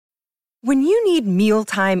When you need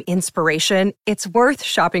mealtime inspiration, it's worth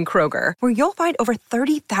shopping Kroger, where you'll find over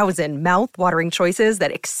 30,000 mouth-watering choices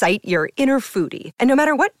that excite your inner foodie. And no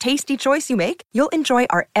matter what tasty choice you make, you'll enjoy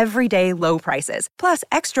our everyday low prices, plus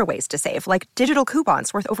extra ways to save, like digital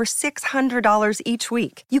coupons worth over $600 each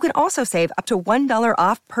week. You can also save up to $1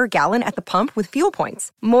 off per gallon at the pump with fuel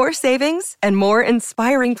points. More savings and more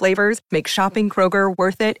inspiring flavors make shopping Kroger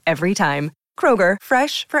worth it every time. Kroger,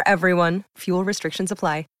 fresh for everyone. Fuel restrictions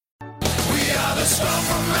apply. We are the storm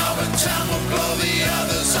from Melbourne town. We'll blow the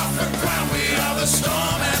others off the ground. We are the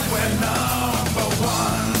storm and we're number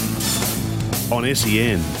one. On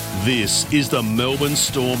SEN, this is the Melbourne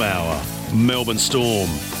Storm Hour. Melbourne Storm,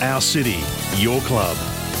 our city, your club.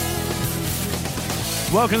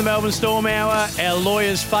 Welcome to the Melbourne Storm Hour, our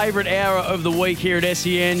lawyer's favourite hour of the week here at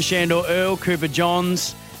SEN. Shandor Earl, Cooper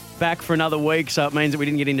Johns, back for another week, so it means that we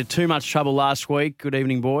didn't get into too much trouble last week. Good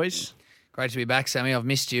evening, boys. Great to be back, Sammy. I've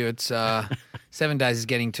missed you. It's 7 days is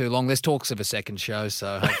getting too long. There's talks of a second show,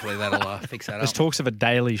 so hopefully that'll fix that up. There's talks of a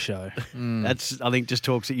daily show. That's, I think, just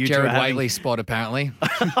talks that you Jared two are having. Waitley spot, apparently.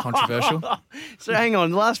 Controversial. So hang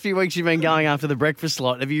on, the last few weeks you've been going after the breakfast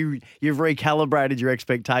slot. You've recalibrated your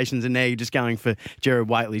expectations and now you're just going for Jared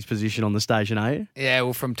Waitley's position on the station, are you? Yeah,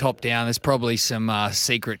 well, from top down, there's probably some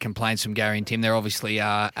secret complaints from Gary and Tim. They're obviously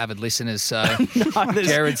avid listeners, so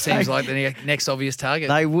Jared seems like the next obvious target.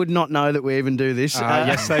 They would not know that we even do this.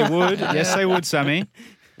 Yes, they would. Yes, they would, Sammy.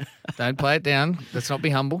 Don't play it down. Let's not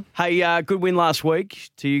be humble. Hey, good win last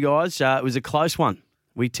week to you guys. It was a close one.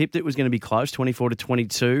 We tipped it was going to be close,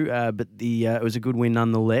 24-22, but it was a good win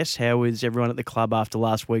nonetheless. How was everyone at the club after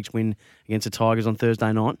last week's win against the Tigers on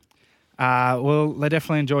Thursday night? Well, they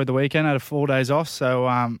definitely enjoyed the weekend. Had 4 days off,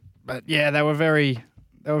 so but yeah, they were very,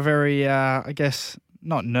 I guess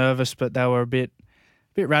not nervous, but they were a bit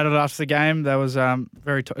rattled after the game. That was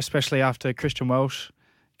especially after Christian Welsh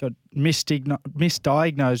got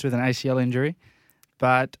misdiagnosed with an ACL injury,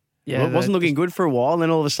 but. Yeah, well, it wasn't looking good for a while, and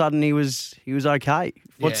then all of a sudden he was okay.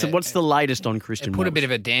 What's the latest on Christian? It put a bit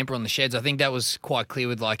of a damper on the Sheds. I think that was quite clear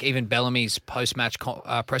with even Bellamy's post-match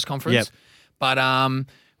press conference. Yep. But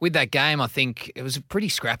with that game, I think it was a pretty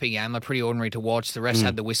scrappy game, pretty ordinary to watch. The refs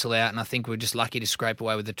had the whistle out, and I think we're just lucky to scrape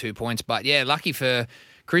away with the 2 points. But yeah, lucky for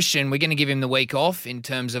Christian. We're going to give him the week off in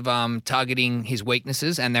terms of targeting his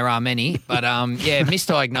weaknesses, and there are many. But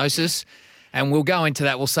misdiagnosis. And we'll go into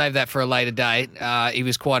that. We'll save that for a later date. He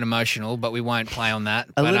was quite emotional, but we won't play on that.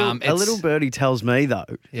 A little birdie tells me, though,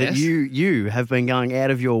 that you have been going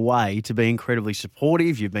out of your way to be incredibly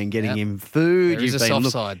supportive. You've been getting him food. There is a soft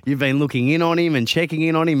side. You've been looking in on him and checking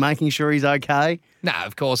in on him, making sure he's okay. No,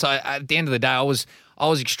 of course. At the end of the day, I was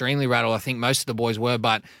extremely rattled. I think most of the boys were,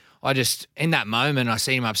 but I just, in that moment, I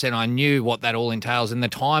seen him upset. And I knew what that all entails. And the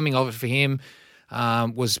timing of it for him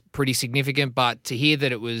was pretty significant, but to hear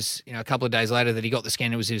that it was a couple of days later that he got the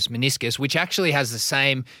scan, it was his meniscus, which actually has the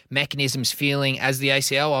same mechanisms feeling as the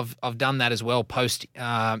ACL. I've done that as well post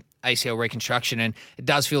ACL reconstruction, and it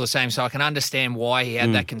does feel the same. So I can understand why he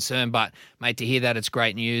had that concern. But mate, to hear that, it's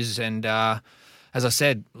great news. And as I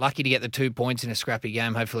said, lucky to get the 2 points in a scrappy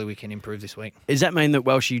game. Hopefully we can improve this week. Does that mean that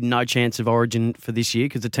Welsh, no chance of Origin for this year?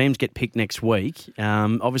 Because the teams get picked next week.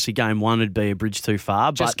 Obviously, game one would be a bridge too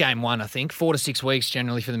far. Just game one, I think. 4 to 6 weeks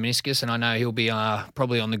generally for the meniscus, and I know he'll be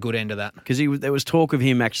probably on the good end of that. Because there was talk of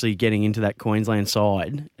him actually getting into that Queensland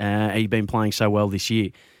side. He'd been playing so well this year.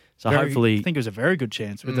 So hopefully... I think it was a very good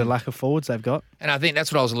chance with the lack of forwards they've got. And I think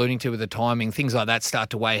that's what I was alluding to with the timing. Things like that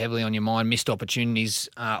start to weigh heavily on your mind, missed opportunities.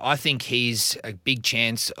 I think he's a big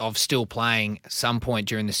chance of still playing some point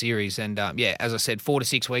during the series. And, as I said, 4 to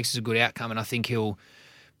 6 weeks is a good outcome, and I think he'll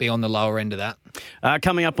be on the lower end of that.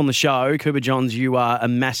 Coming up on the show, Cooper Johns, you are a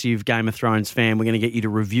massive Game of Thrones fan. We're going to get you to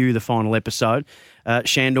review the final episode.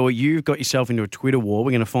 Shandor, you've got yourself into a Twitter war. We're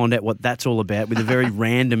going to find out what that's all about with a very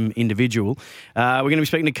random individual. We're going to be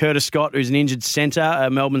speaking to Curtis Scott, who's an injured centre, a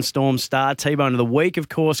Melbourne Storm star. T-Bone of the Week, of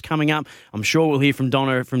course, coming up. I'm sure we'll hear from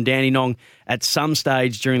Donna from Dandenong at some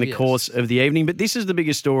stage during the course of the evening. But this is the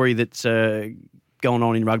biggest story that's going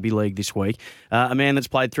on in rugby league this week. A man that's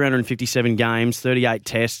played 357 games, 38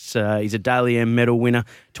 tests. He's a Daly M medal winner,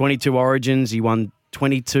 22 Origins. He won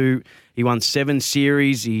 22. He won 7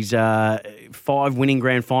 series. He's 5 winning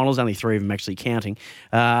grand finals, only 3 of them actually counting.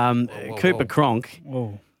 Cooper Cronk.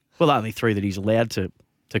 Whoa. Well, only 3 that he's allowed to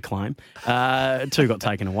claim. 2 got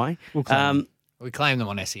taken away. We claim them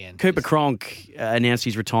on SEN. Cooper Cronk announced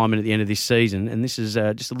his retirement at the end of this season, and this is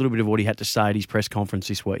just a little bit of what he had to say at his press conference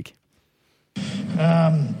this week.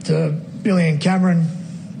 To Billy and Cameron,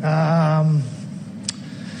 I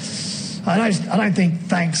don't think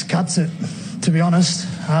thanks cuts it, to be honest.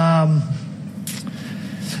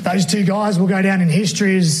 Those 2 guys will go down in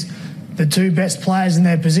history as the two best players in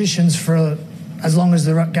their positions for as long as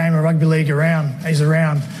the game of rugby league is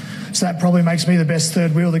around. So that probably makes me the best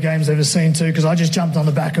third wheel the game's ever seen too, because I just jumped on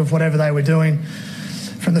the back of whatever they were doing.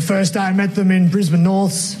 From the first day I met them in Brisbane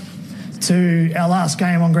Norths to our last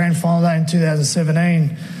game on Grand Final Day in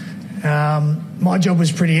 2017, my job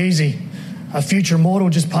was pretty easy. A future immortal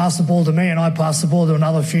just passed the ball to me and I passed the ball to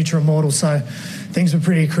another future immortal. So things were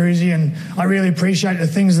pretty cruisy, and I really appreciate the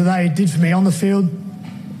things that they did for me on the field.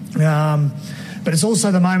 But it's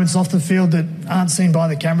also the moments off the field that aren't seen by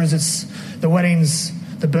the cameras. It's the weddings,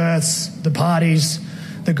 the births, the parties,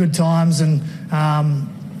 the good times, and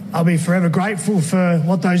I'll be forever grateful for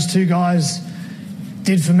what those two guys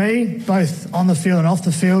did for me, both on the field and off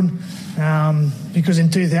the field, because in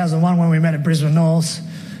 2001 when we met at Brisbane North,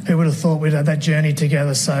 who would have thought we'd had that journey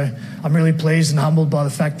together? So I'm really pleased and humbled by the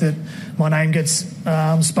fact that my name gets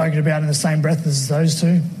spoken about in the same breath as those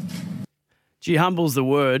two. Gee, humble's the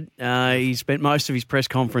word. He spent most of his press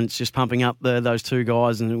conference just pumping up those two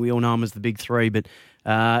guys, and we all know them as the big three. But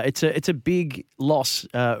it's a big loss,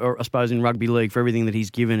 or I suppose, in rugby league for everything that he's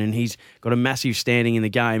given, and he's got a massive standing in the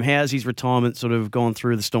game. How's his retirement sort of gone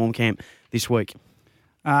through the Storm camp this week?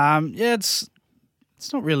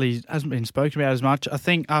 It's not really, hasn't been spoken about as much. I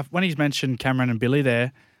think when he's mentioned Cameron and Billy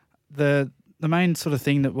there, the main sort of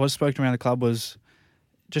thing that was spoken around the club was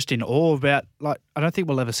just in awe about, like, I don't think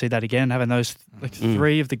we'll ever see that again, having those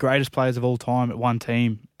three of the greatest players of all time at one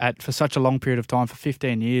team for such a long period of time, for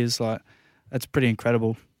 15 years. Like, that's pretty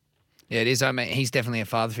incredible. Yeah, it is. I mean, he's definitely a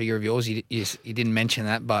father figure of yours. You didn't mention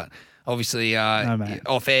that, but obviously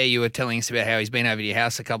off air you were telling us about how he's been over to your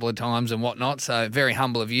house a couple of times and whatnot, so very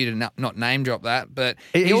humble of you to not name drop that. But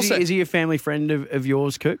is he a family friend of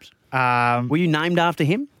yours, Coops? Were you named after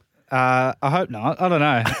him? I hope not. I don't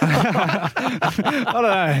know.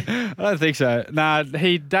 I don't think so. Nah,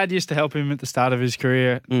 Dad used to help him at the start of his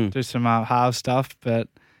career, do some half stuff, but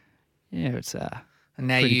yeah, it's and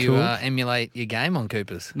now pretty you cool. Emulate your game on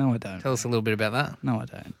Coopers. No, I don't. Tell us a little bit about that. No, I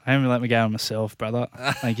don't. I emulate my game on myself, brother.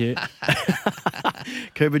 Thank you.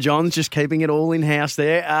 Cooper Johns just keeping it all in-house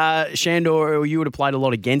there. Shandor, you would have played a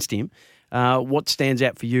lot against him. What stands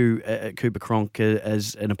out for you at Cooper Cronk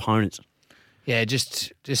as an opponent? Yeah,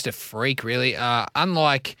 just a freak, really.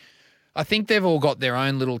 Unlike, I think they've all got their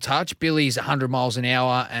own little touch. Billy's 100 miles an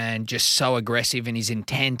hour and just so aggressive, and his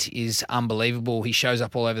intent is unbelievable. He shows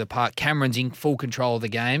up all over the park. Cameron's in full control of the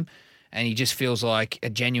game, and he just feels like a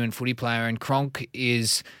genuine footy player. And Cronk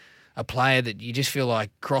is a player that you just feel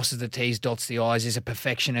like crosses the T's, dots the I's, is a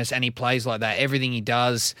perfectionist, and he plays like that. Everything he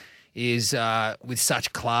does is with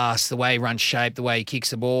such class, the way he runs shape, the way he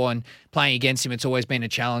kicks the ball, and playing against him, it's always been a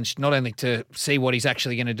challenge, not only to see what he's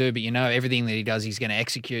actually going to do, but everything that he does, he's going to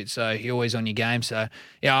execute, so you're always on your game. So,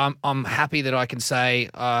 yeah, I'm happy that I can say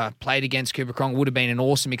played against Cooper Cronk. Would have been an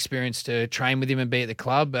awesome experience to train with him and be at the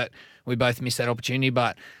club, but we both missed that opportunity,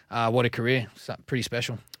 but what a career. Pretty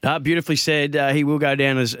special. Beautifully said. He will go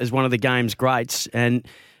down as one of the game's greats, and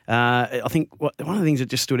I think one of the things that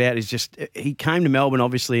just stood out is just he came to Melbourne,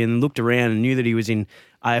 obviously, and looked around and knew that he was in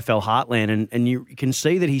AFL heartland, and you can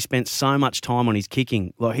see that he spent so much time on his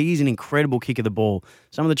kicking. Like, he's an incredible kick of the ball.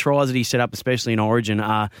 Some of the tries that he set up, especially in Origin,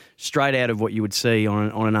 are straight out of what you would see on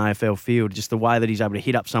an AFL field. Just the way that he's able to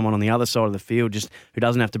hit up someone on the other side of the field, just who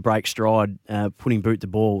doesn't have to break stride, putting boot to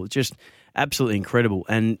ball. Just absolutely incredible.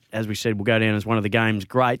 And as we said, we'll go down as one of the game's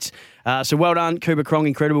greats. So well done, Cooper Cronk.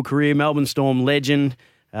 Incredible career. Melbourne Storm legend.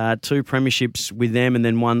 2 premierships with them, and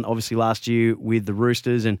then one obviously last year with the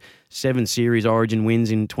Roosters, and 7 series Origin wins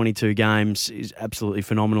in 22 games is absolutely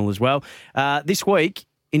phenomenal as well. This week,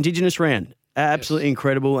 Indigenous round, absolutely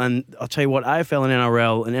incredible. And I'll tell you what, AFL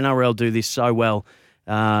and NRL do this so well,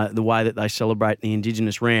 the way that they celebrate the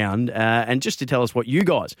Indigenous round. And just to tell us what you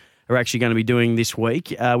guys are actually going to be doing this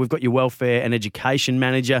week, we've got your Welfare and Education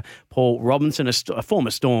Manager, Paul Robinson, a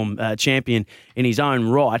former Storm champion in his own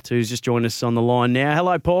right, who's just joined us on the line now.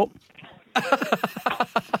 Hello, Paul.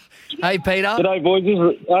 Hey, Peter. G'day, boys.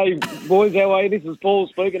 Hey, boys, how are you? This is Paul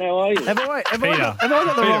speaking. How are you? Have I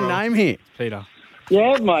got the wrong name here? Peter.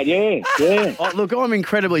 Yeah, mate, yeah. Oh, look, I'm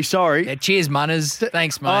incredibly sorry. Yeah, cheers, Munners.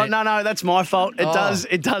 Thanks, mate. Oh, no, that's my fault.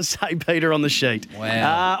 It does say Peter on the sheet.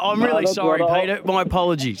 Wow. I'm really that's sorry, right. Peter. My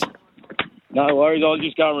apologies. No worries. I was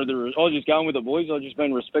just going with the boys. I've just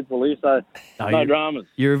been respectful here, so no dramas.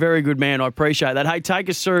 You're a very good man. I appreciate that. Hey, take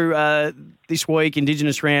us through this week,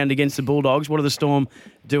 Indigenous round against the Bulldogs. What are the Storm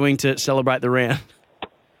doing to celebrate the round?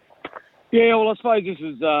 Yeah, well, I suppose this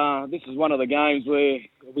is one of the games where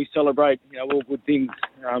we celebrate, all good things,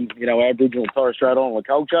 Aboriginal and Torres Strait Islander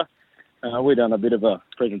culture. We done a bit of a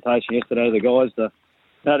presentation yesterday to the guys to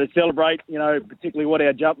celebrate, particularly what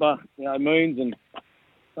our jumper, means, and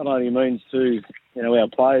not only means to our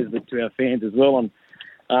players but to our fans as well. And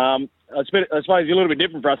I suppose it's a little bit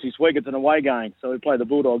different for us this week. It's an away game, so we play the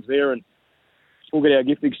Bulldogs there, and we'll get our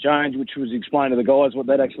gift exchange, which was explained to the guys what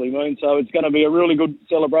that actually means. So it's going to be a really good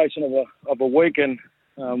celebration of a week, and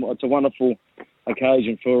it's a wonderful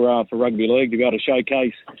occasion for rugby league to be able to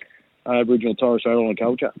showcase Aboriginal Torres Strait Islander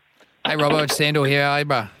culture. Hey, Robbo, it's Sandor here. Hey,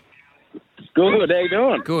 bro. Good. How you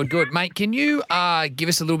doing? Good. Mate, can you give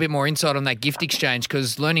us a little bit more insight on that gift exchange?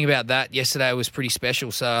 Because learning about that yesterday was pretty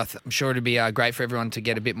special, so I'm sure it'd be great for everyone to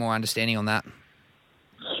get a bit more understanding on that.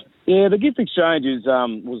 Yeah, the gift exchange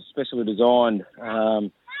was specially designed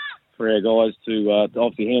for our guys to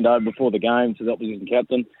obviously hand over before the game to the opposition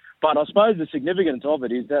captain. But I suppose the significance of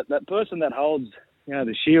it is that person that holds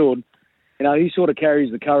the shield, he sort of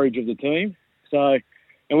carries the courage of the team. So...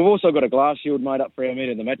 And we've also got a glass shield made up for our Man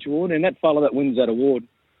of the Match award, and that fella that wins that award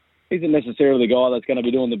isn't necessarily the guy that's going to be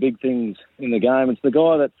doing the big things in the game. It's the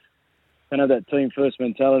guy that's going to have that team-first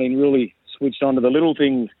mentality and really switched on to the little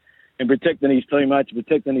things and protecting his teammates,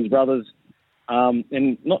 protecting his brothers,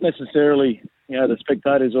 and not necessarily, the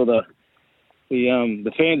spectators or the fans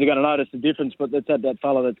are going to notice the difference, but that's that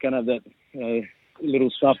fella that's going to have that little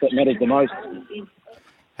stuff that matters the most.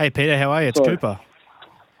 Hey, Peter, how are you? It's Cooper.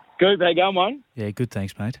 Good, how you going, mate? Yeah, good,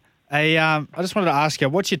 thanks, mate. Hey, I just wanted to ask you,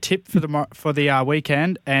 what's your tip for the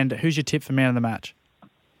weekend, and who's your tip for man of the match?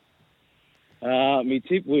 My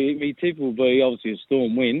tip will be obviously a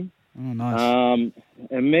Storm win. Oh, nice.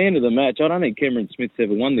 And man of the match, I don't think Cameron Smith's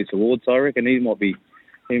ever won this award, so I reckon he might be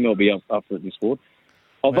up for this award.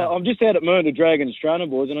 I'm just out at Myrna Dragon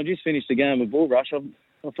Australian boys, and I just finished a game of Bull Rush.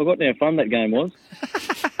 I've forgotten how fun that game was.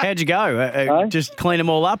 How'd you go? Just clean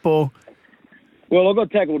them all up, or? Well, I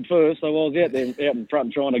got tackled first, so I was out in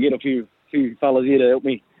front trying to get a few fellas here to help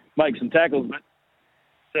me make some tackles. But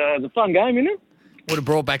it was a fun game, isn't it? Would have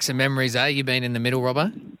brought back some memories, eh? You been in the middle,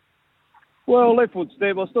 Robbo? Well, left foot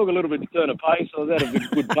step. I still got a little bit of turn of pace. I was out of a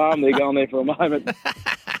good palm there going there for a moment.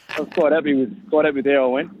 I was quite happy with how I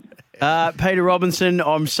went. Peter Robinson,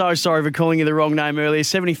 I'm so sorry for calling you the wrong name earlier.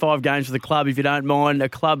 75 games for the club, if you don't mind. A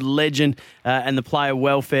club legend and the player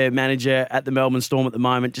welfare manager at the Melbourne Storm at the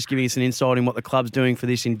moment. Just giving us an insight in what the club's doing for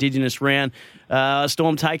this Indigenous round.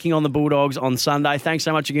 Storm taking on the Bulldogs on Sunday. Thanks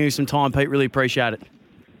so much for giving us some time, Pete. Really appreciate it.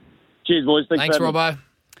 Cheers, boys. Thanks, Robbo.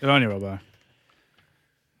 Good on you, Robbo.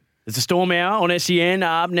 It's a Storm Hour on SEN.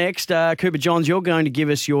 Up next, Cooper Johns, you're going to give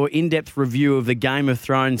us your in-depth review of the Game of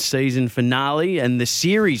Thrones season finale and the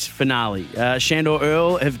series finale. Shandor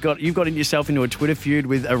Earl, you've got yourself into a Twitter feud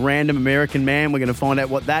with a random American man. We're going to find out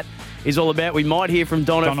what that is all about. We might hear from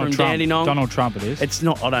Donald from Trump. Dandenong. Donald Trump it is. It's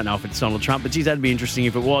not. I don't know if it's Donald Trump, but geez, that'd be interesting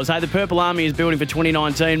if it was. Hey, the Purple Army is building for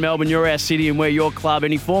 2019. Melbourne, you're our city and we're your club.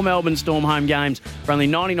 Any 4 Melbourne Storm home games for only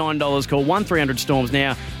 $99. Call 1300 Storms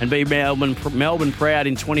now and be Melbourne proud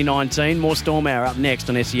in 2019. More Storm Hour up next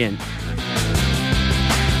on SEN.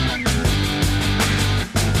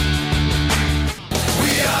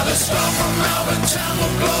 The Storm from Melbourne town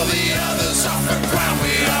will blow the others off the ground.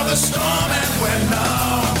 We are the Storm and we're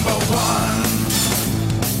number one.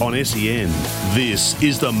 On SEN, this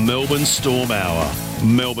is the Melbourne Storm Hour.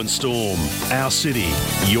 Melbourne Storm, our city,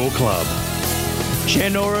 your club.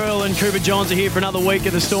 Shandor Earl and Cooper Johns are here for another week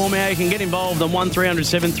of the Storm Hour. You can get involved on 1300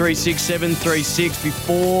 736 736.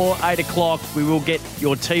 Before 8 o'clock, we will get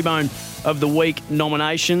your T-Bone of the week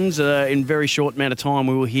nominations. In a very short amount of time,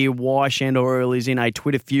 we will hear why Shandor Earl is in a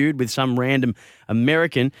Twitter feud with some random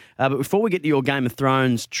American. But before we get to your Game of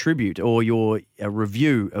Thrones tribute or your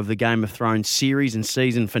review of the Game of Thrones series and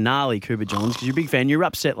season finale, Cooper Johns, because you're a big fan, you were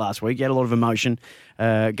upset last week. You had a lot of emotion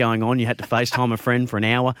going on. You had to FaceTime a friend for an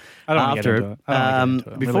hour after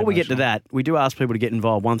it. Before we get to that, we do ask people to get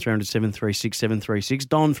involved. 1300 736 736.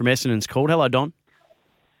 Don from Essendon's called. Hello, Don.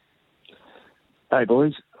 Hey,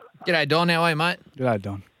 boys. G'day, Don. How are you, mate? G'day,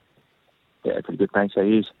 Don. Yeah, pretty good, thanks. How are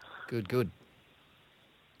you? Good.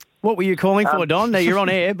 What were you calling for, Don? Now, you're on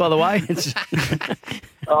air, by the way.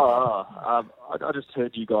 I just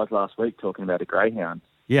heard you guys last week talking about a greyhound.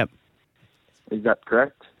 Yep. Is that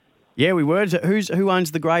correct? Yeah, we were. Who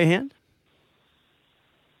owns the greyhound?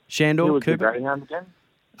 Shandor, Who was Cooper? the greyhound again?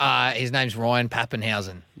 His name's Ryan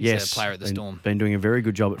Pappenhausen. He's a player at the Storm. Been doing a very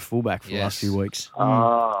good job at fullback for the last few weeks.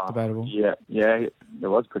 Debatable. Yeah, it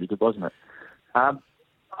was pretty good, wasn't it?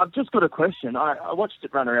 I've just got a question. I watched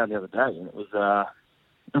it run around the other day, and it was a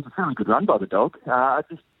fairly good run by the dog. Are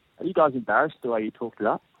you guys embarrassed the way you talked it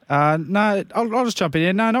up? No, I'll just jump in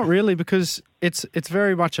here. No, not really, because it's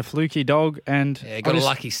very much a fluky dog, and he got a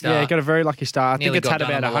lucky start. Yeah, he got a very lucky start. I think it's had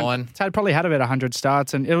about 100. It's probably had about 100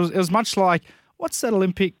 starts, and it was much like, what's that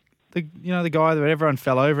Olympic The guy that everyone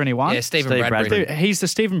fell over and he won? Yeah, Stephen Steve Bradbury. He's the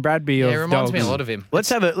Stephen Bradbury of Yeah, it reminds me dogs. a lot of him. Let's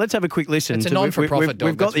have a quick listen. It's a to- non-for-profit dog,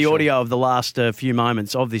 We've got that's the for sure. audio of the last few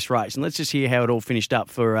moments of this race, and let's just hear how it all finished up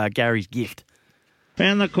for Gary's Gift.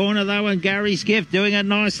 Found the corner though, and Gary's Gift doing it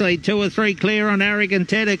nicely. 2 or 3 clear on Arrogant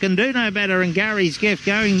Ted, who can do no better, and Gary's Gift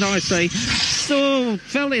going nicely. Still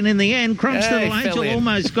fell in the end. Crumb's Hey, Little fell Angel in.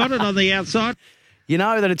 almost got it on the outside. You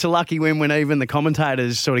know that it's a lucky win when even the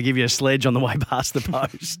commentators sort of give you a sledge on the way past the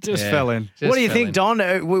post. Just fell in. What do you fell think, in.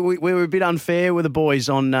 Don? We were a bit unfair with the boys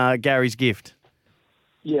on Gary's Gift.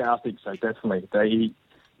 Yeah, I think so, definitely.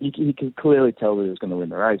 You can clearly tell that he was going to win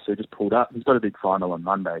the race, so he just pulled up. He's got a big final on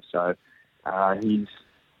Monday, so I think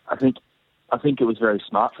it was very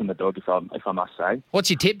smart from the dog, if I must say. What's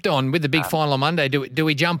your tip, Don, with the big final on Monday? Do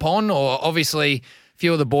we jump on? Or obviously, a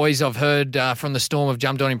few of the boys I've heard from the Storm have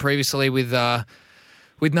jumped on him previously with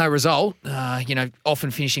no result,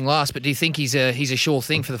 often finishing last. But do you think he's a sure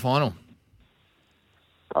thing for the final?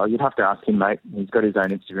 Oh, you'd have to ask him, mate. He's got his own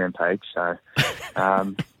Instagram page, so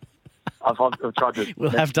I've tried to. We'll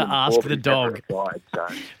have to message him ask before, the but he's never dog. replied, so.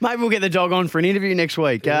 Maybe we'll get the dog on for an interview next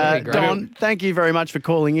week. Yeah, that'd be great. Don, thank you very much for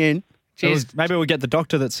calling in. Cheers. Maybe we'll get the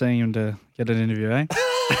doctor that's seeing him to get an interview, eh?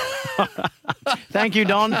 Thank you,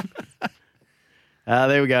 Don.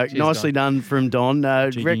 There we go. Nicely done from Don.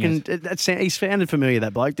 Reckon he's sounded familiar,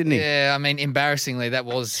 that bloke, didn't he? Yeah, I mean, embarrassingly, that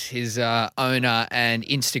was his owner and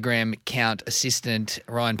Instagram account assistant,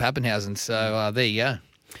 Ryan Pappenhausen. So there you go.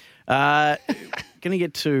 Going to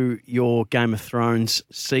get to your Game of Thrones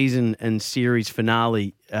season and series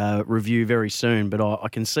finale review very soon, but I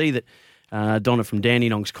can see that Donna from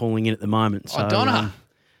Dandenong's calling in at the moment. So, Donna.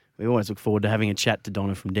 We always look forward to having a chat to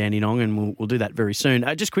Donna from Dandenong, and we'll do that very soon.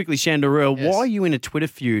 Just quickly, Shandoril, Yes. why are you in a Twitter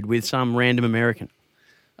feud with some random American?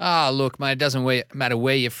 Look, mate, it doesn't matter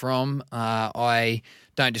where you're from. I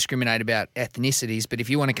don't discriminate about ethnicities, but if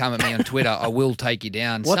you want to come at me on Twitter, I will take you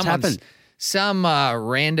down. What's happened? Some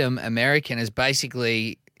random American is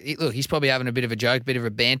basically... Look, he's probably having a bit of a joke, bit of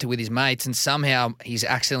a banter with his mates, and somehow he's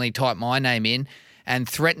accidentally typed my name in and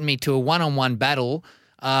threatened me to a one-on-one battle.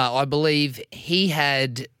 I believe he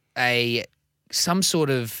had some sort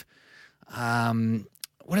of...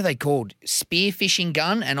 what are they called? Spearfishing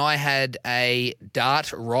gun, and I had a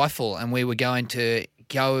dart rifle, and we were going to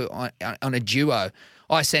go on a duo.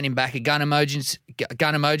 I sent him back a gun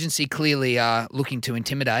emergency, clearly looking to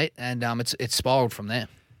intimidate, and it's spiraled from there.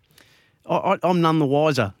 I'm none the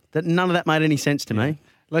wiser. None of that made any sense to me.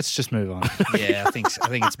 Let's just move on. Yeah, I think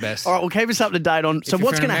it's best. All right, well, keep us up to date on. So you're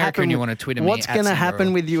what's from going to America happen? and you wanna Twitter me, what's going to happen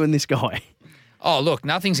 @Cinderella. with you and this guy? Oh, look,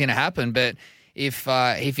 nothing's going to happen, but if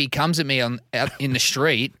he comes at me out in the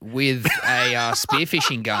street with a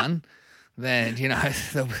spearfishing gun, then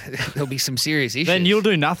there'll be some serious issues. Then you'll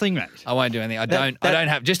do nothing, mate. I won't do anything. I don't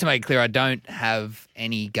have. Just to make it clear, I don't have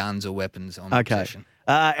any guns or weapons on my Okay. possession.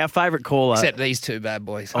 Our favourite caller. Except these two bad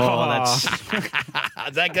boys. Oh, that's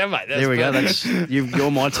Is that good, mate? there we go. That's you're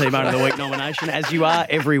my Team Owner of the Week nomination, as you are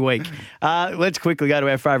every week. Let's quickly go to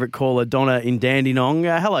our favourite caller, Donna in Dandenong.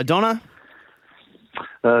 Hello, Donna.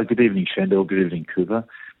 Good evening, Shandell. Good evening, Cooper.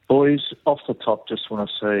 Boys, off the top, just want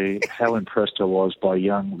to say how impressed I was by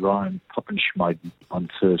young Ryan Poppenschmeiden on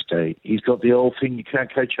Thursday. He's got the old thing you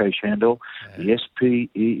can't coach, Shandell, the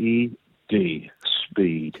SPEED,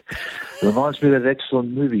 speed. Reminds me of that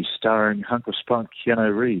excellent movie starring Hunk of Spunk,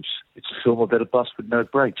 Keanu Reeves. It's a film about a bus with no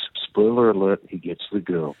brakes. Spoiler alert, he gets the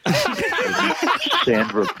girl.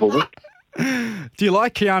 Sandra Bullock. Do you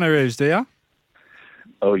like Keanu Reeves, do you?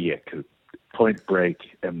 Oh, yeah, Coop. Point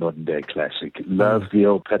Break, a modern-day classic. Love the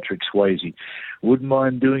old Patrick Swayze. Wouldn't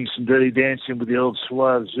mind doing some dirty dancing with the old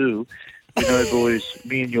Suave Zoo. You know, boys,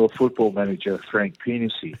 me and your football manager, Frank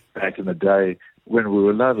Penisy, back in the day when we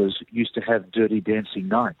were lovers, used to have dirty dancing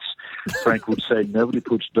nights. Frank would say, nobody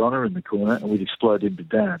puts Donna in the corner, and we'd explode into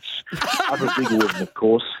dance. I'm a bigger woman, of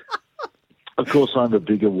course. Of course, I'm a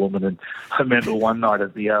bigger woman, and I remember one night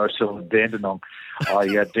at the RSL in Dandenong, I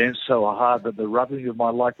danced so hard that the rubbing of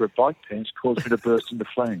my Lycra bike pants caused me to burst into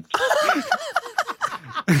flames.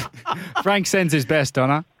 Frank sends his best,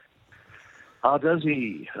 Donna. Oh, does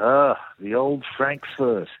he? The old Frank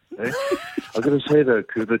first. Eh? I've got to say, though,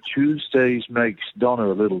 Cooper, Tuesdays makes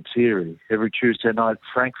Donna a little teary. Every Tuesday night,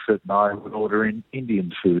 Frankfurt and I would order in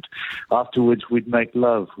Indian food. Afterwards, we'd make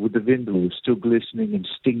love with the vindaloo still glistening and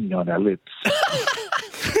stinging on our lips.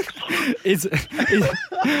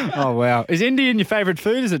 Oh, wow. Is Indian your favourite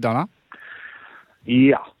food, is it, Donna?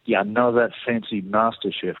 Yeah, none of that fancy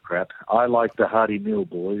MasterChef crap. I like the hearty meal,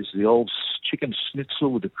 boys. The old chicken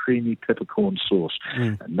schnitzel with a creamy peppercorn sauce.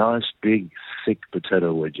 And nice, big, thick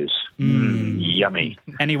potato wedges. Yummy.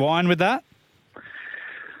 Any wine with that?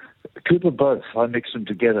 Cooper both. I mix them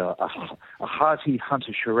together. A hearty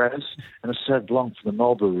Hunter Shiraz and a Sauv Blanc from the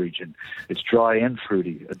Marlborough region. It's dry and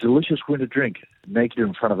fruity. A delicious winter drink, naked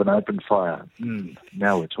in front of an open fire.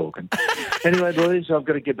 Now we're talking. Anyway, boys, I've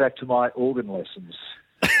got to get back to my organ lessons.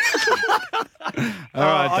 All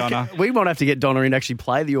right, Donna. We might have to get Donna in to actually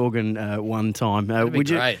play the organ one time. That'd be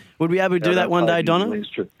great. Would we be able to do that one day, Donna?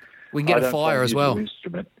 We can get a fire as well.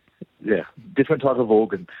 Instrument. Yeah, different type of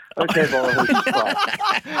organ. Okay,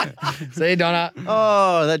 bye. See you, Donna.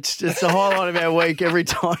 Oh, it's the highlight of our week every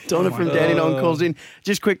time Donna from Dandenong calls in.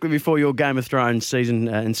 Just quickly before your Game of Thrones season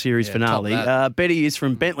and series finale, Betty is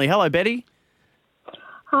from Bentley. Hello, Betty.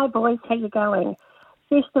 Hi, boys. How you going?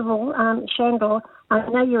 First of all, Shandor, I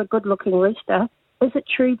know you're a good-looking rooster. Is it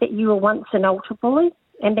true that you were once an altar boy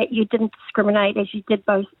and that you didn't discriminate as you did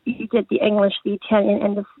both? You did the English, the Italian,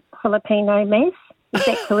 and the Filipino mass. Is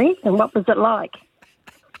that correct? And what was it like?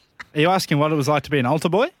 Are you asking what it was like to be an altar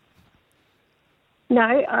boy?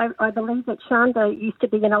 No, I believe that Shando used to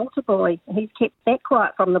be an altar boy. He's kept that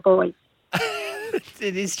quiet from the boys.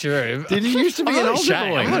 It is true. Did he used to be an altar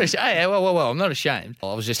boy? I'm not ashamed. Hey, well, I'm not ashamed.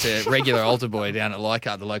 I was just a regular altar boy down at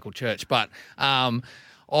Leichhardt, the local church. But I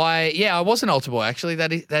was an altar boy. Actually,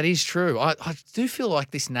 that is true. I do feel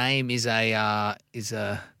like this name is this.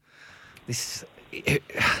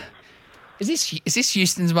 Is this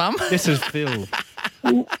Houston's mum? This is Phil.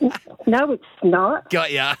 No, it's not.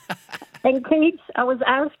 Got ya. And Keith, I was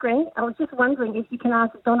just wondering if you can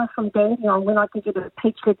ask Donna from Dandenong when I can get a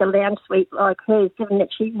peach leather lounge suite like hers, given that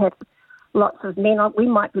she has lots of men. We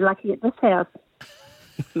might be lucky at this house.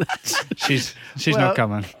 She's not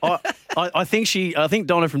coming. I think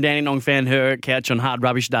Donna from Dandenong found her couch on Hard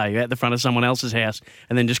Rubbish Day at the front of someone else's house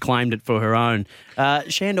and then just claimed it for her own.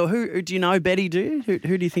 Shandor, who do you know Betty? Who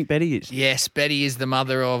do you think Betty is? Yes, Betty is the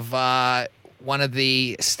mother of one of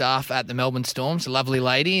the staff at the Melbourne Storms, a lovely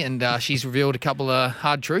lady, and she's revealed a couple of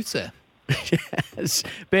hard truths there. Yes.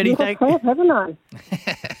 Betty, haven't I?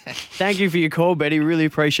 Thank you for your call, Betty. Really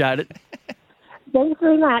appreciate it. Thanks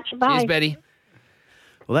very much. Bye. Cheers, Betty.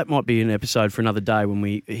 Well, that might be an episode for another day when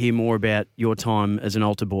we hear more about your time as an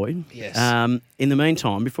altar boy. Yes. In the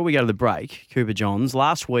meantime, before we go to the break, Cooper Johns,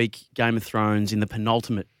 last week, Game of Thrones, in the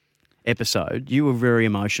penultimate episode, you were very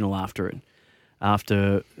emotional after it.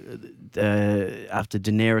 After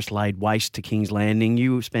Daenerys laid waste to King's Landing,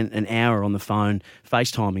 you spent an hour on the phone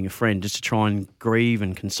FaceTiming a friend just to try and grieve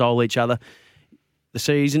and console each other. The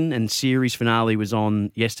season and series finale was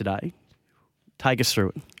on yesterday. Take us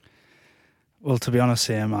through it. Well, to be honest,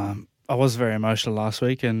 Sam, I was very emotional last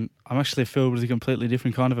week, and I'm actually filled with a completely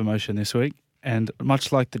different kind of emotion this week. And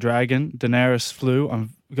much like the dragon, Daenerys flew, I've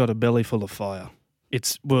got a belly full of fire.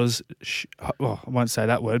 It was, I won't say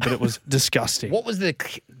that word, but it was disgusting. What was the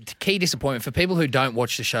key disappointment for people who don't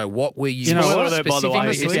watch the show? What were you? Spoiler alert, by the way.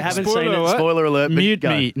 If you haven't seen it, spoiler alert. Mute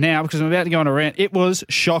me now because I'm about to go on a rant. It was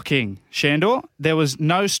shocking, Shandor. There was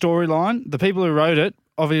no storyline. The people who wrote it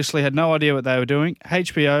obviously had no idea what they were doing.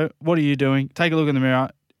 HBO, what are you doing? Take a look in the mirror.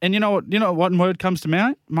 And you know what? You know what word comes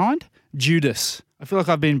to mind? Judas. I feel like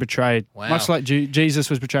I've been betrayed. Wow. Much like Jesus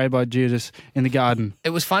was betrayed by Judas in the garden.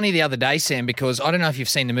 It was funny the other day, Sam, because I don't know if you've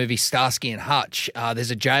seen the movie Starsky and Hutch.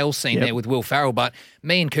 There's a jail scene there with Will Ferrell, but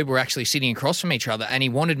me and Cooper were actually sitting across from each other, and he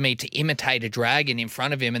wanted me to imitate a dragon in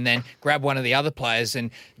front of him and then grab one of the other players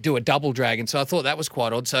and do a double dragon. So I thought that was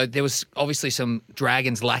quite odd. So there was obviously some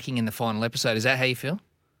dragons lacking in the final episode. Is that how you feel?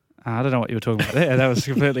 I don't know what you were talking about there. That was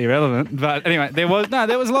completely irrelevant. But anyway, there was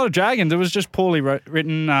a lot of dragons. It was just poorly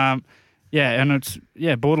written. And it's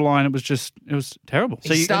borderline. It was terrible.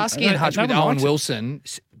 So Starsky and Hutch with Owen Wilson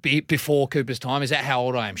before Cooper's time. Is that how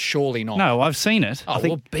old I am? Surely not. No, I've seen it. Oh,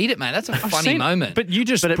 well, beat it, man. That's a funny moment. But you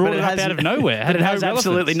just brought it up out of nowhere. But it has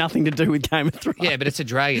absolutely nothing to do with Game of Thrones. Yeah, but it's a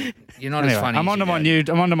dragon. You're not as funny. I'm onto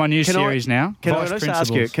my new series now. Can I just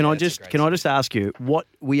ask you? Can I just ask you? What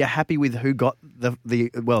were you happy with? Who got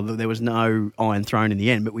the? Well, there was no Iron Throne in the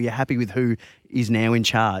end, but were you happy with who is now in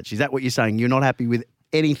charge? Is that what you're saying? You're not happy with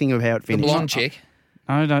anything of how it finished? The blonde chick.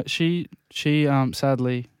 No, she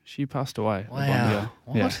sadly she passed away. Wow.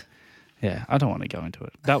 What? Yeah, I don't want to go into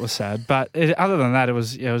it. That was sad. But other than that, it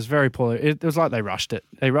was very poorly. It was like they rushed it.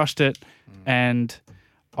 And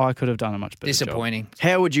I could have done a much better Disappointing. job.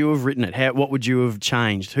 How would you have written it? What would you have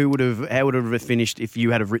changed? How would it have finished if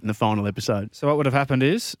you had have written the final episode? So what would have happened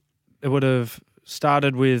is it would have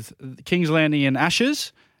started with King's Landing in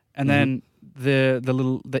ashes, and then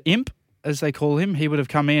the imp, as they call him, he would have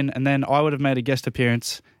come in, and then I would have made a guest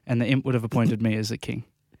appearance, and the imp would have appointed me as the king.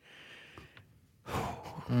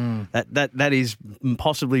 That is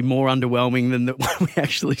possibly more underwhelming than the one we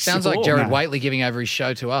actually Sounds saw. like Jared Waitley giving over his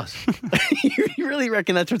show to us. You really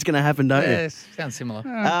reckon that's what's going to happen, don't you? Yes, sounds similar.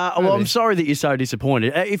 Well, I'm sorry that you're so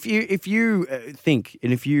disappointed. If you think,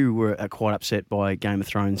 and if you were quite upset by Game of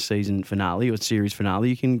Thrones season finale or series finale,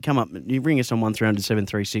 you can come up, you ring us on 1300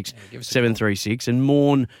 736 736 and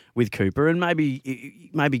mourn with Cooper, and maybe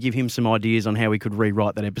give him some ideas on how we could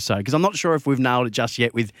rewrite that episode. Because I'm not sure if we've nailed it just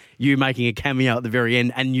yet with you making a cameo at the very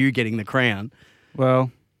end and you getting the crown.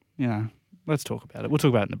 Well, let's talk about it. We'll talk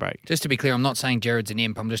about it in the break. Just to be clear, I'm not saying Jared's an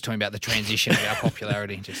imp. I'm just talking about the transition of our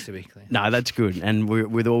popularity, just to be clear. No, that's good. And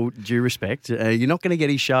with all due respect, you're not going to get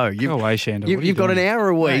his show. Go away, Shandor. You've got an hour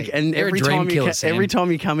a week, Mate, and you're a dream killer, Sam. every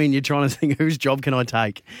time you come in, you're trying to think, whose job can I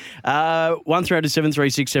take? 1300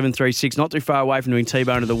 736 736, not too far away from doing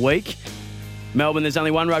T-Bone of the Week. Melbourne, there's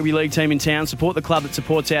only one rugby league team in town. Support the club that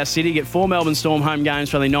supports our city. Get 4 Melbourne Storm home games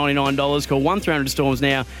for only $99. Call 1300 Storms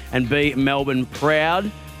now and be Melbourne proud.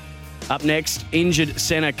 Up next, injured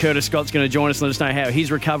centre Curtis Scott's going to join us and let us know how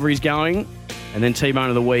his recovery's going. And then T-Bone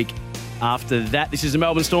of the Week after that. This is the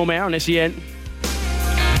Melbourne Storm Hour on SEN. We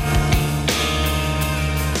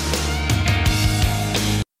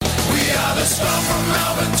are the Storm from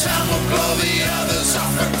Melbourne town. We'll blow the others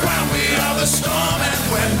off the ground. We are the Storm and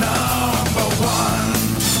we're number one.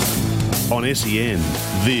 On SEN,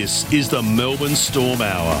 this is the Melbourne Storm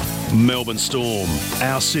Hour. Melbourne Storm,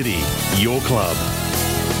 our city, your club.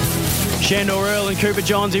 Shandor Earl and Cooper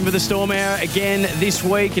Johns in for the Storm Hour again this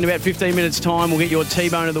week. In about 15 minutes' time, we'll get your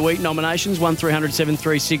T-Bone of the Week nominations, 1300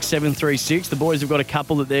 736 736. The boys have got a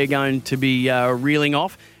couple that they're going to be reeling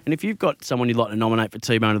off. And if you've got someone you'd like to nominate for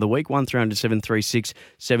T-Bone of the Week, 1300 736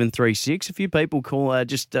 736. A few people call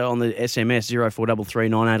just on the SMS 0433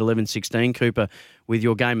 98 11 16, Cooper, with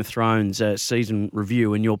your Game of Thrones season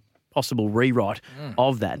review and your possible rewrite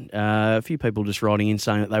of that. A few people just writing in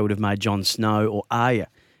saying that they would have made Jon Snow or Arya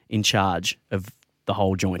in charge of the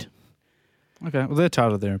whole joint. Okay, well, they're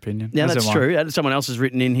entitled to their opinion. Yeah, that's true. Someone else has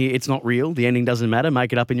written in here, it's not real, the ending doesn't matter,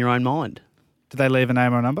 make it up in your own mind. Did they leave a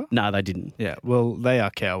name or a number? No, they didn't. Yeah, well, they are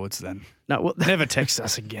cowards then. No, well, never text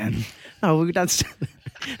us again. No, we don't.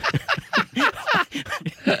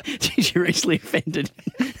 Jeez, you're easily offended.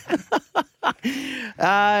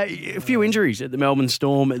 A few injuries at the Melbourne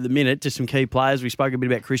Storm at the minute to some key players. We spoke a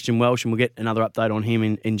bit about Christian Welsh, and we'll get another update on him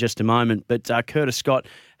in just a moment. But Curtis Scott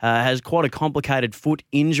has quite a complicated foot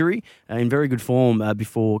injury, in very good form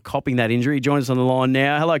before copping that injury. He joins us on the line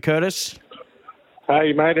now. Hello, Curtis.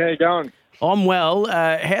 Hey, mate. How you going? I'm well.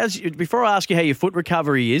 Before I ask you how your foot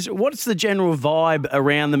recovery is, what's the general vibe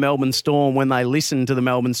around the Melbourne Storm when they listen to the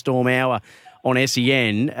Melbourne Storm Hour on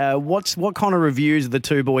SEN? What kind of reviews are the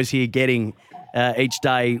two boys here getting each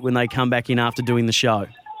day when they come back in after doing the show?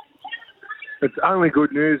 It's only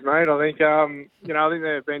good news, mate. I think I think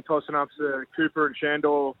they've been tossing up the Cooper and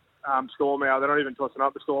Shandor Storm Hour. They're not even tossing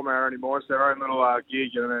up the Storm Hour anymore. It's their own little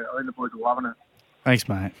gig, and I think the boys are loving it. Thanks,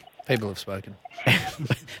 mate. People have spoken.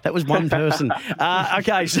 That was one person.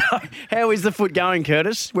 Okay, so how is the foot going,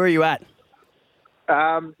 Curtis? Where are you at?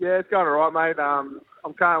 Yeah, it's going all right, mate.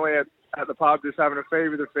 I'm currently at the pub just having a feed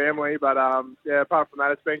with the family, but apart from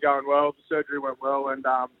that, it's been going well. The surgery went well, and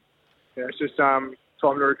it's just time to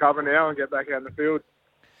recover now and get back out in the field.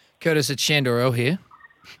 Curtis, it's Shandor Earl here.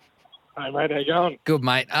 Hey, mate, how you going? Good,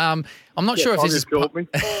 mate. I'm not sure if this is...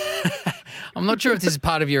 I'm not sure if this is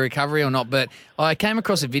part of your recovery or not, but I came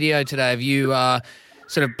across a video today of you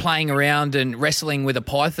sort of playing around and wrestling with a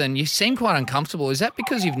python. You seem quite uncomfortable. Is that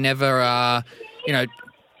because you've never,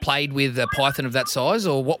 played with a python of that size,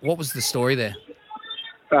 or what was the story there?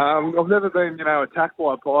 I've never been, attacked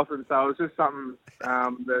by a python, so it was just something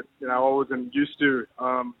that, I wasn't used to.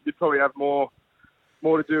 You'd probably have more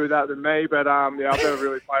to do with that than me, but I've never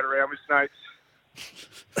really played around with snakes.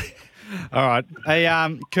 All right.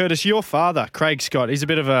 Hey, Curtis, your father, Craig Scott, he's a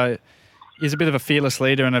bit of a fearless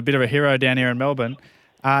leader and a bit of a hero down here in Melbourne.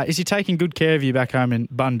 Is he taking good care of you back home in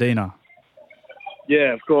Bundeena?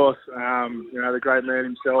 Yeah, of course. The great man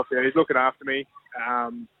himself. Yeah, he's looking after me.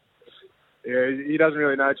 He doesn't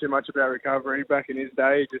really know too much about recovery. Back in his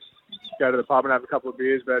day, he'd just go to the pub and have a couple of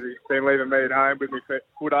beers, but he's been leaving me at home with my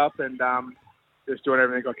foot up and just doing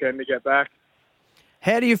everything I can to get back.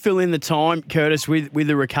 How do you fill in the time, Curtis, with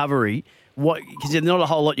the recovery? Because there's not a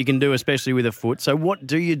whole lot you can do, especially with a foot. So what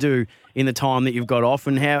do you do in the time that you've got off,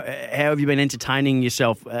 and how have you been entertaining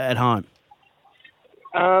yourself at home?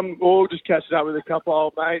 Or just catching up with a couple of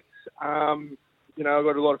old mates. I've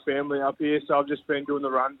got a lot of family up here, so I've just been doing the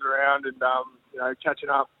runs around and, catching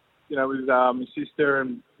up, with my sister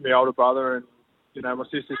and my older brother and, my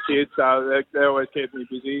sister's kids. So they always keep me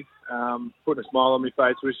busy, putting a smile on my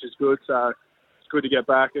face, which is good. So good to get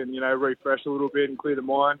back and, refresh a little bit and clear the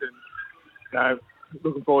mind. And,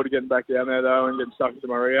 looking forward to getting back down there, though, and getting stuck into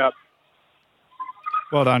my rehab.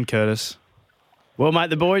 Well done, Curtis. Well, mate,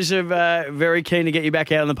 the boys are very keen to get you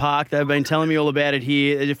back out in the park. They've been telling me all about it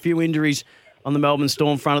here. There's a few injuries on the Melbourne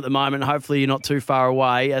Storm front at the moment. Hopefully you're not too far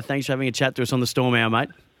away. Thanks for having a chat to us on the Storm Hour, mate.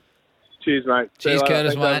 Cheers, mate. Cheers,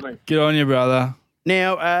 Curtis, mate. Good on you, brother.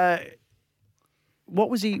 Now, what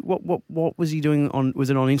was he doing on? Was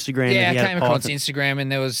it on Instagram? Yeah, I came across Instagram,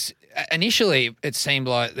 and there was initially it seemed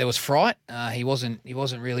like there was fright. He wasn't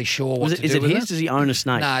really sure what to do. Is it with his? Does he own a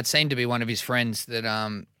snake? No, it seemed to be one of his friends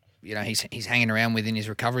that he's hanging around with in his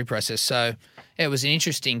recovery process. So it was an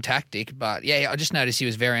interesting tactic, but yeah, I just noticed he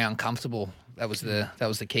was very uncomfortable. That was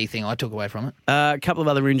the key thing I took away from it. A couple of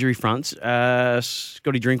other injury fronts.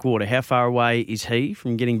 Scotty Drinkwater, how far away is he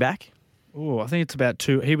from getting back? Oh, I think it's about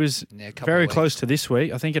 2. He was very close to this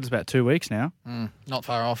week. I think it's about 2 weeks now. Not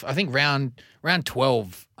far off. I think round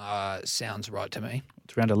 12 sounds right to me.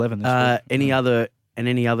 It's round 11 this week.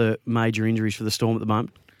 Any other major injuries for the Storm at the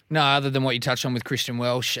moment? No, other than what you touched on with Christian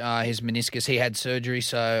Welsh, his meniscus. He had surgery,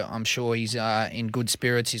 so I'm sure he's in good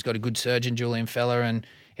spirits. He's got a good surgeon, Julian Feller, and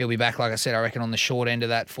he'll be back, like I said, I reckon on the short end of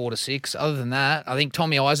that 4 to 6. Other than that, I think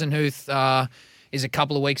Tommy Eisenhuth is a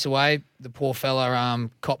couple of weeks away. The poor fella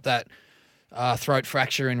copped that throat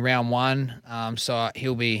fracture in round 1, so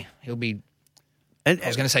he'll be. I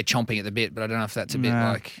was going to say chomping at the bit, but I don't know if that's a bit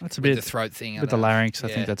that's a bit the throat thing. With the larynx, I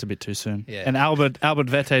think that's a bit too soon. Yeah. And Albert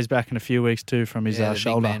Vete is back in a few weeks too from his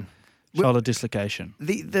shoulder dislocation.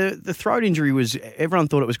 The throat injury was, everyone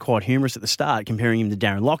thought it was quite humorous at the start, comparing him to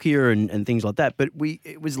Darren Lockyer and things like that. But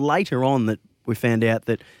it was later on that we found out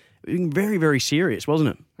that it was very, very serious,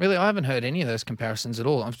 wasn't it? Really, I haven't heard any of those comparisons at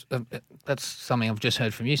all. That's something I've just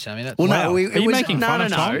heard from you, Sammy. Are you making fun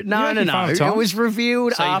of Tom? No. It was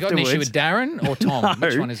revealed so afterwards. So you got an issue with Darren or Tom? No,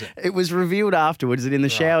 which one is it? It was revealed afterwards that in the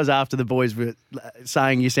showers after the boys were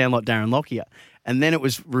saying you sound like Darren Lockyer. And then it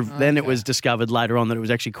was discovered later on that it was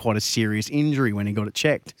actually quite a serious injury when he got it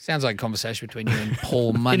checked. Sounds like a conversation between you and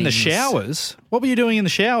Paul Munnings. In the showers? What were you doing in the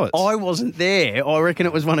showers? I wasn't there. I reckon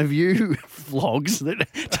it was one of you vlogs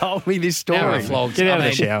that told me this story. Get out of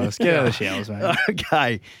the showers. Get out of the showers, mate.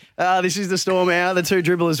 Okay. This is the Storm Hour. The two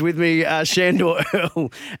dribblers with me, Shandor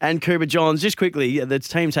Earl and Cooper Johns. Just quickly, the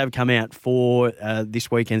teams have come out for this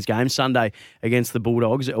weekend's game, Sunday against the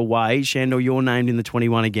Bulldogs away. Shandor, you're named in the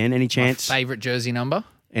 21 again. Any chance? My favourite jersey number.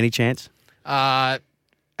 Any chance?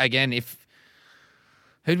 Again, who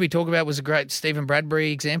did we talk about was a great Stephen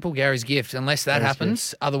Bradbury example, Gary's Gift. Unless that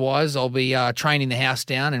happens, otherwise I'll be training the house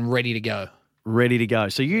down and ready to go. Ready to go.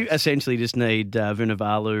 So you essentially just need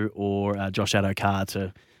Vunivalu or Josh Adokar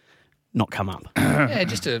to not come up. Yeah,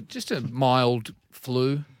 just a mild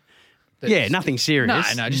flu. Yeah, nothing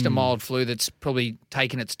serious. No, just a mild flu that's probably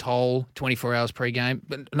taken its toll 24 hours pre-game,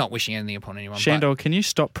 but not wishing anything upon anyone. Shandor, can you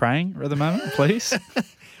stop praying at the moment, please?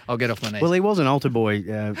 I'll get off my knees. Well, he was an altar boy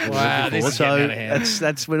wow, before, so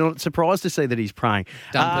that's we're not surprised to see that he's praying.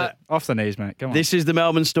 Off the knees, mate. Come on. This is the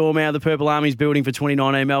Melbourne Storm Hour. The Purple Army's building for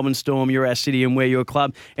 2019. Melbourne Storm, you're our city and we're your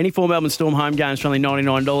club. Any 4 Melbourne Storm home games for only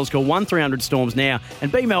 $99. Call 1300 Storms now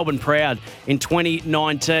and be Melbourne proud in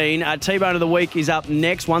 2019. T-Bone of the Week is up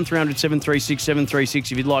next. 1300 736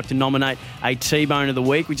 736 if you'd like to nominate a T-Bone of the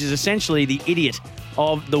Week, which is essentially the idiot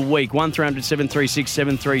of the week. 1300 736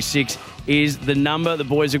 736 is the number. The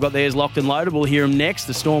boys have got theirs locked and loaded. We'll hear them next.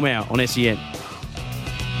 The Storm Hour on SEN. We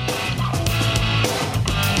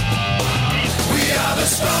are the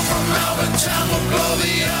Storm from Melbourne town. We'll blow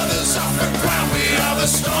the others off the ground. We are the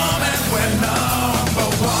Storm and we're number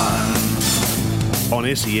 1.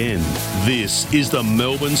 On SEN, this is the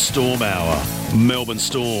Melbourne Storm Hour. Melbourne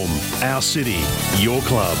Storm, our city, your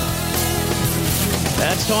club.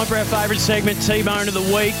 It's time for our favourite segment, T-Bone of the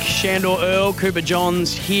Week. Shandor Earl, Cooper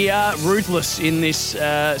Johns here, ruthless in this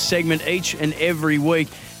segment each and every week.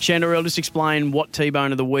 Shandor Earl, just explain what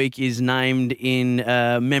T-Bone of the Week is named in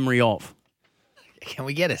memory of. Can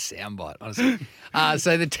we get a soundbite, honestly?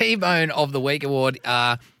 So the T-Bone of the Week award,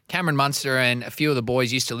 Cameron Munster and a few of the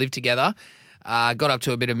boys used to live together, got up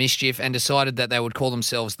to a bit of mischief and decided that they would call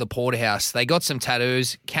themselves the Porterhouse. They got some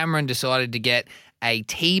tattoos. Cameron decided to get a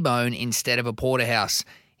T-bone instead of a porterhouse.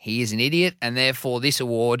 He is an idiot, and therefore this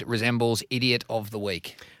award resembles Idiot of the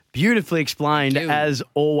Week. Beautifully explained, as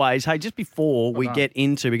always. Hey, just before we get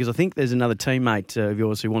into, because I think there's another teammate of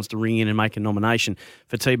yours who wants to ring in and make a nomination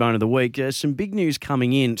for T-Bone of the Week, some big news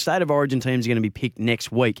coming in. State of Origin teams are going to be picked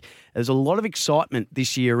next week. There's a lot of excitement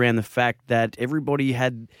this year around the fact that everybody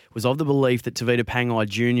was of the belief that Tavita Pangai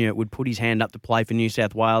Jr. would put his hand up to play for New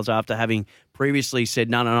South Wales after having previously said,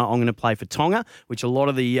 no, I'm going to play for Tonga, which a lot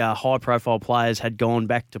of the high-profile players had gone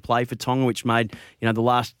back to play for Tonga, which made the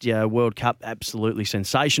last World Cup absolutely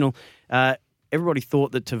sensational. Everybody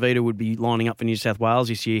thought that Tavita would be lining up for New South Wales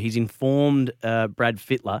this year. He's informed Brad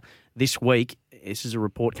Fittler this week. This is a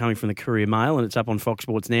report coming from the Courier Mail, and it's up on Fox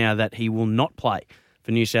Sports now, that he will not play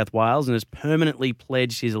for New South Wales and has permanently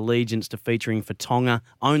pledged his allegiance to featuring for Tonga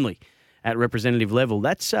only at representative level.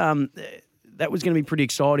 That was going to be pretty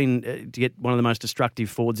exciting to get one of the most destructive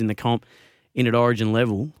forwards in the comp in at Origin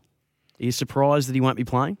level. Are you surprised that he won't be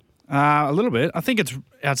playing? A little bit. I think it's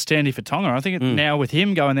outstanding for Tonga. I think now with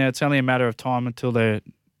him going there, it's only a matter of time until they're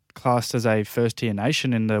classed as a first-tier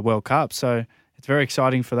nation in the World Cup. So it's very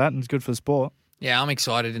exciting for that, and it's good for the sport. Yeah, I'm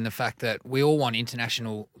excited in the fact that we all want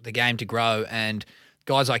the game to grow, and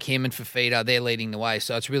guys like him and Fafita, they're leading the way.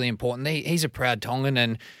 So it's really important. He's a proud Tongan,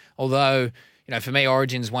 and although, for me,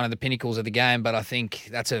 Origin's one of the pinnacles of the game, but I think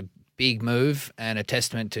that's a big move and a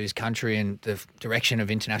testament to his country and the direction of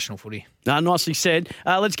international footy. Nicely said.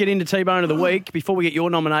 Let's get into T-Bone of the Week. Before we get your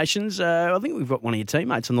nominations, I think we've got one of your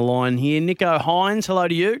teammates on the line here. Nico Hines, hello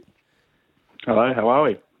to you. Hello, how are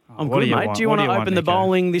we? I'm good, mate. Do you want to open the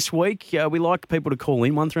bowling this week? We like people to call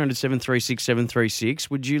in, 1300 736 736.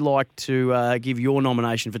 Would you like to give your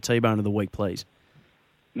nomination for T-Bone of the Week, please?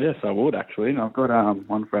 Yes, I would, actually. I've got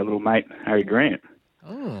one for our little mate, Harry Grant.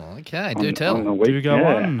 Oh, okay. Do tell. On the week, do go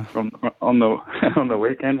on. On the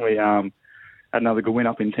weekend, we had another good win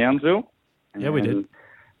up in Townsville. Yeah, we did.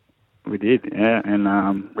 We did, yeah.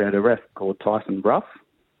 And we had a ref called Tyson Bruff.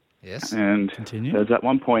 Yes. And continue. There was at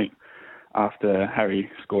one point after Harry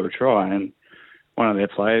scored a try, and one of their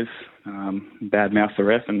players bad-mouthed the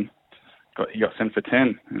ref and he got sent for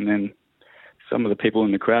 10. And then some of the people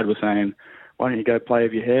in the crowd were saying, why don't you go play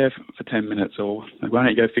with your hair for 10 minutes, or why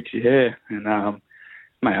don't you go fix your hair? And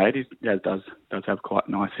mate, he does have quite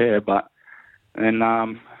nice hair, but then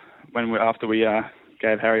after we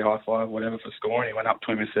gave Harry a high five, whatever, for scoring, he went up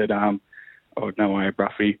to him and said, "Oh, no way,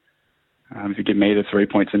 Bruffy. If you give me the 3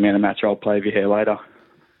 points in man of match, I'll play with your hair later."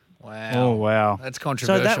 Wow. Oh, wow. That's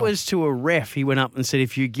controversial. So that was to a ref. He went up and said,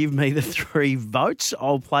 if you give me the 3 votes,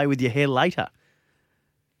 I'll play with your hair later.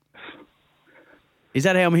 Is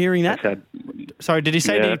that how I'm hearing that? Sorry, did he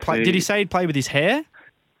say did he say he'd play with his hair?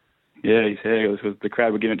 Yeah, his hair. Because the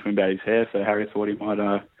crowd were giving it to him about his hair, so Harry thought he might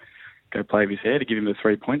go play with his hair to give him the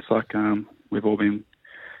 3 points. Like we've all been.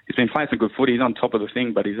 He's been playing some good footy. He's on top of the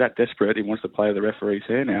thing, but he's that desperate. He wants to play with the referee's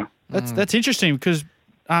hair now. That's interesting because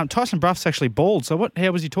Tyson Bruff's actually bald. So what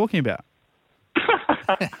hair was he talking about?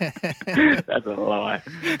 That's a lie.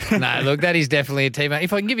 No, look, that is definitely a teammate.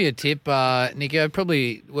 If I can give you a tip, Nico,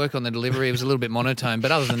 probably work on the delivery. It was a little bit monotone,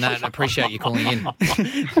 but other than that, I appreciate you calling in.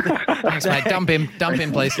 Thanks, mate. Dump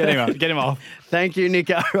him, please. Get him off. Thank you,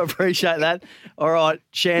 Nico. I appreciate that. All right,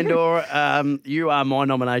 Shandor, you are my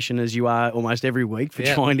nomination, as you are almost every week, for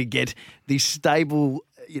trying to get the stable,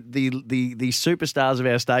 the superstars of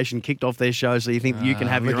our station kicked off their show, so you think you can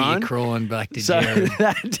have your own. Look at you crawling back to so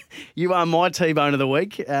Jared. You are my T-Bone of the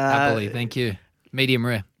week. Happily, thank you. Medium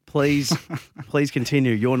rare. Please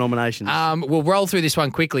continue your nominations. We'll roll through this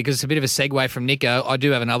one quickly because it's a bit of a segue from Nico. I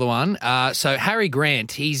do have another one. So Harry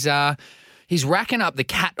Grant, he's racking up the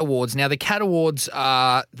CAT Awards. Now, the CAT Awards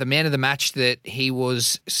are the man of the match that he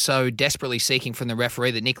was so desperately seeking from the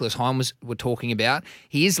referee that Nicholas Heim were talking about.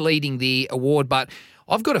 He is leading the award, but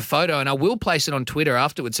I've got a photo and I will place it on Twitter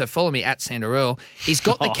afterwards, so follow me at Sander Earl. He's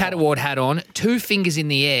got the CAT Award hat on, 2 fingers in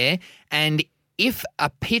the air, and if a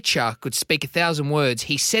pitcher could speak 1,000 words,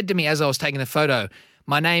 he said to me as I was taking the photo,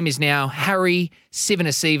 my name is now Harry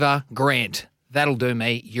Sivanasiva Grant. That'll do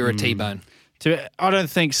me. You're a T-Bone. I don't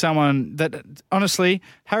think someone that, honestly,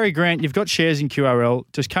 Harry Grant, you've got shares in QRL.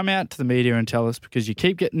 Just come out to the media and tell us, because you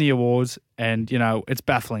keep getting the awards and, it's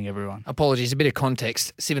baffling everyone. Apologies, a bit of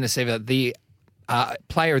context. Sivanasiva, the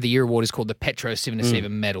Player of the Year award is called the Petro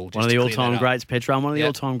Sivanasiva Medal. One of the all-time greats, Petro, and one of the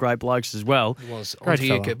all-time great blokes as well. It was. Great On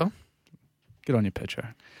to you, Cooper. Good on you, Petro.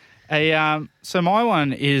 So my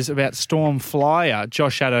one is about Storm Flyer,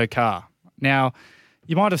 Josh Addo-Carr. Now,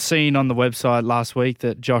 you might have seen on the website last week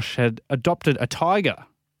that Josh had adopted a tiger.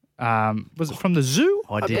 Was it from the zoo?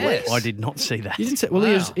 I did not see that. You didn't see? Well,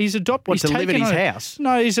 he's adopted. To live in his house?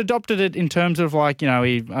 No, he's adopted it in terms of he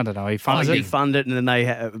funds it. He fund it, and then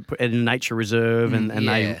they put it in a nature reserve, and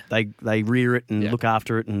they rear it and look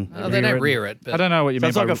after it. And they don't rear it. But I don't know what you mean.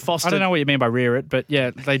 It's like a foster. I don't know what you mean by rear it, but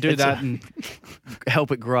yeah, they do that and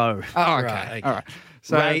help it grow. Oh, okay. All right.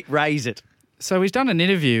 So raise it. So he's done an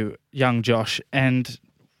interview, young Josh, and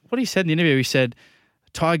what he said in the interview, he said,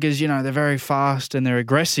 Tigers, they're very fast and they're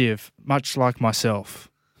aggressive, much like myself.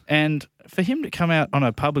 And for him to come out on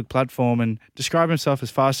a public platform and describe himself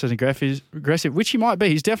as fast and aggressive, which he might be,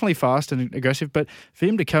 he's definitely fast and aggressive, but for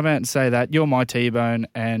him to come out and say that, you're my T-bone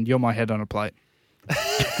and you're my head on a plate.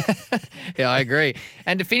 Yeah, I agree.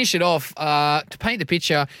 And to finish it off, to paint the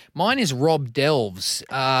picture, mine is Rob Delves.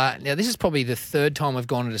 Now, this is probably the third time we've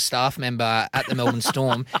gone to a staff member at the Melbourne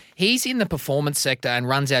Storm. He's in the performance sector and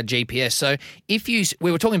runs our GPS. So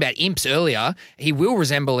we were talking about imps earlier, he will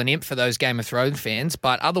resemble an imp for those Game of Thrones fans,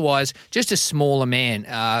 but otherwise just a smaller man,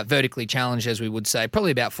 vertically challenged, as we would say,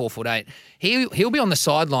 probably about 4'8". He'll be on the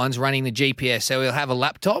sidelines running the GPS, so he'll have a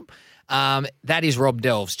laptop. That is Rob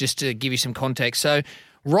Delves, just to give you some context. So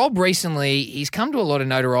Rob recently, he's come to a lot of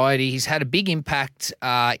notoriety. He's had a big impact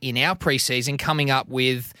in our preseason, coming up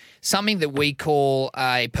with something that we call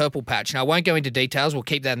a purple patch. Now, I won't go into details. We'll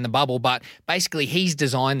keep that in the bubble. But basically, he's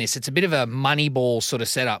designed this. It's a bit of a Moneyball sort of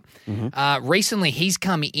setup. Mm-hmm. Recently, he's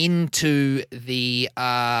come into the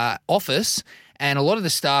office, and a lot of the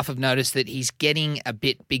staff have noticed that he's getting a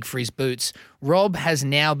bit big for his boots. Rob has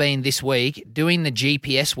now been this week doing the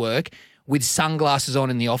GPS work with sunglasses on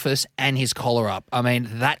in the office and his collar up. I mean,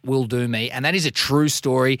 that will do me. And that is a true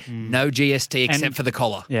story. No GST except for the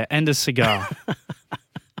collar. Yeah, and a cigar.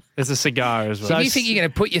 There's a cigar as well. So if you think you're going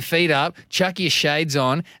to put your feet up, chuck your shades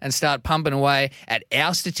on and start pumping away at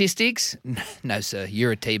our statistics, no, sir,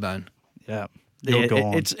 you're a T-bone. Yeah.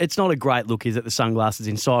 It's not a great look, is it, the sunglasses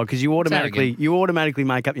inside? Because you automatically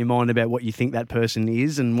make up your mind about what you think that person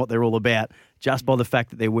is and what they're all about just by the fact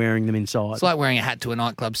that they're wearing them inside. It's like wearing a hat to a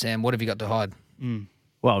nightclub, Sam. What have you got to hide?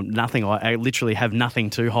 Well, nothing. I literally have nothing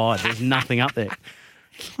to hide. There's nothing up there.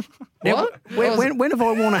 What? When have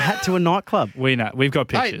I worn a hat to a nightclub? We know. We've got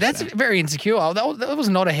pictures. Hey, that's very insecure. That was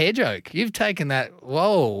not a hair joke. You've taken that,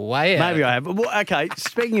 way out. Maybe I have. Well, okay,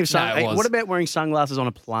 speaking of sunglasses, what about wearing sunglasses on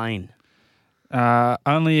a plane?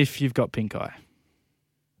 Only if you've got pink eye.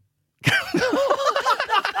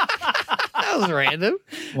 That was random.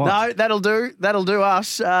 What? No, that'll do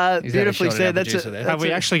us. Beautifully said. Have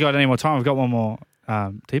we actually got any more time? We've got one more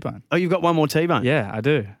T-bone. Oh, you've got one more T-bone? Yeah, I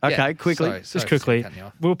do. Okay, quickly. Just quickly.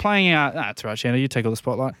 We were playing that's right, Shannon. You take all the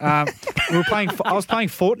spotlight. I was playing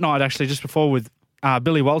Fortnite actually just before with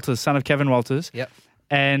Billy Walters, son of Kevin Walters. Yep.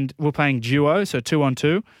 And we're playing duo, so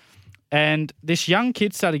 2-on-2. And this young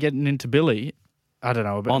kid started getting into Billy. I don't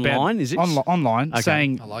know. Online, is it? Online,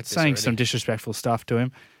 okay. saying some disrespectful stuff to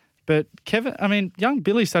him. But young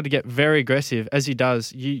Billy started to get very aggressive, as he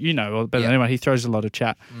does. You know better than anyone. He throws a lot of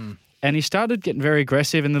chat. And he started getting very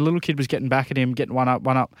aggressive, and the little kid was getting back at him, getting one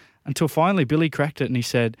up, until finally Billy cracked it and he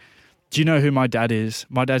said, "Do you know who my dad is?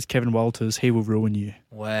 My dad's Kevin Walters. He will ruin you."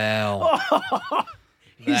 Wow.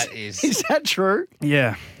 Is that true?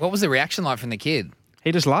 Yeah. What was the reaction like from the kid?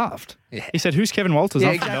 He just laughed. Yeah. He said, "Who's Kevin Walters?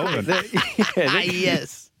 I'm exactly. from Melbourne."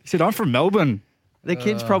 Yes. He said, "I'm from Melbourne." The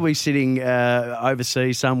kid's probably sitting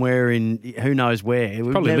overseas somewhere in who knows where.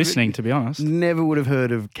 Probably listening, to be honest. Never would have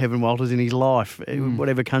heard of Kevin Walters in his life,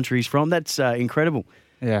 whatever country he's from. That's incredible.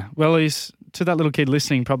 Yeah. Well, he's to that little kid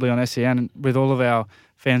listening probably on SEN with all of our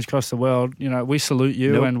fans across the world. We salute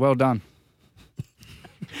you and well done.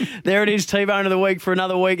 There it is, T-Bone of the Week for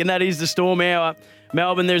another week, and that is the Storm Hour.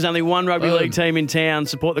 Melbourne, there's only one rugby league team in town.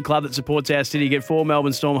 Support the club that supports our city. Get 4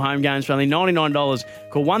 Melbourne Storm home games for only $99.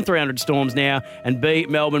 Call 1300 Storms now and be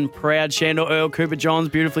Melbourne proud. Shandor Earl, Cooper Johns,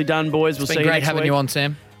 beautifully done, boys. We'll see you next week. It's been great having you on,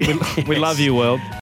 Sam. We love you, world.